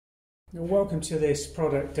Welcome to this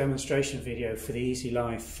product demonstration video for the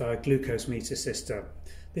EasyLife Glucose Meter system.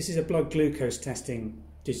 This is a blood glucose testing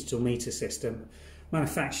digital meter system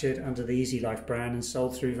manufactured under the EasyLife brand and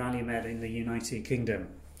sold through ValueMed in the United Kingdom.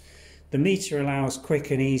 The meter allows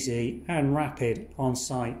quick and easy and rapid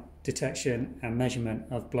on-site detection and measurement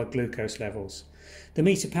of blood glucose levels. The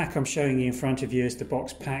meter pack I'm showing you in front of you is the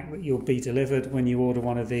box pack that you'll be delivered when you order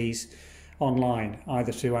one of these online,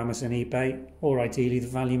 either through Amazon, eBay, or ideally the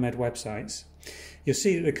ValueMed websites. You'll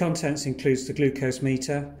see that the contents includes the glucose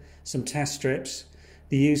meter, some test strips,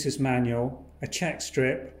 the user's manual, a check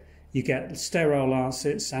strip, you get sterile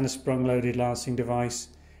lancets and a sprung-loaded lancing device,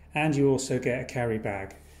 and you also get a carry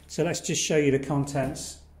bag. So let's just show you the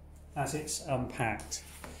contents as it's unpacked.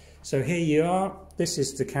 So here you are, this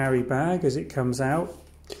is the carry bag as it comes out.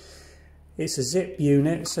 It's a zip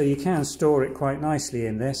unit, so you can store it quite nicely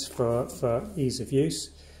in this for ease of use.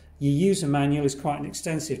 Your user manual is quite an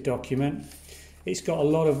extensive document. It's got a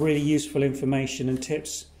lot of really useful information and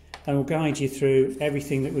tips, and will guide you through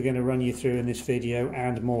everything that we're going to run you through in this video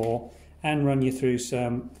and more, and run you through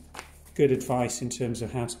some good advice in terms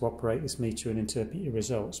of how to operate this meter and interpret your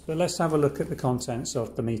results. But let's have a look at the contents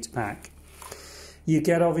of the meter pack. You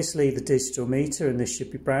get obviously the digital meter, and this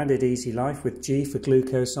should be branded EasyLife with G for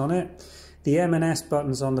glucose on it. The M and S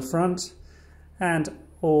buttons on the front, and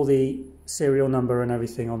all the serial number and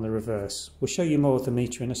everything on the reverse. We'll show you more of the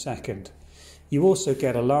meter in a second. You also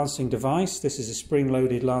get a lancing device. This is a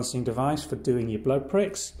spring-loaded lancing device for doing your blood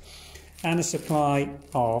pricks, and a supply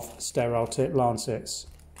of sterile tip lancets.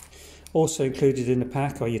 Also included in the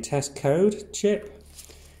pack are your test code chip,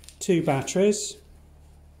 2 batteries,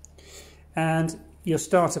 and your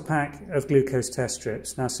starter pack of glucose test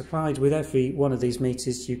strips. Now, supplied with every one of these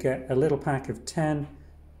meters, you get a little pack of 10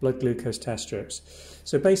 blood glucose test strips.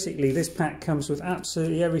 So basically this pack comes with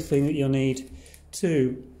absolutely everything that you'll need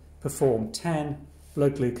to perform 10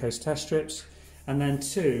 blood glucose test strips, and then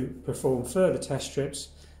to perform further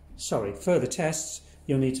tests,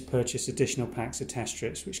 you'll need to purchase additional packs of test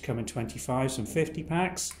strips, which come in 25s and 50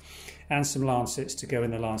 packs, and some lancets to go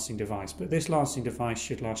in the lancing device. But this lancing device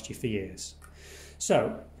should last you for years.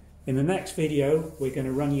 So, in the next video, we're going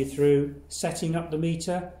to run you through setting up the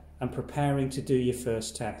meter and preparing to do your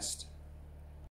first test.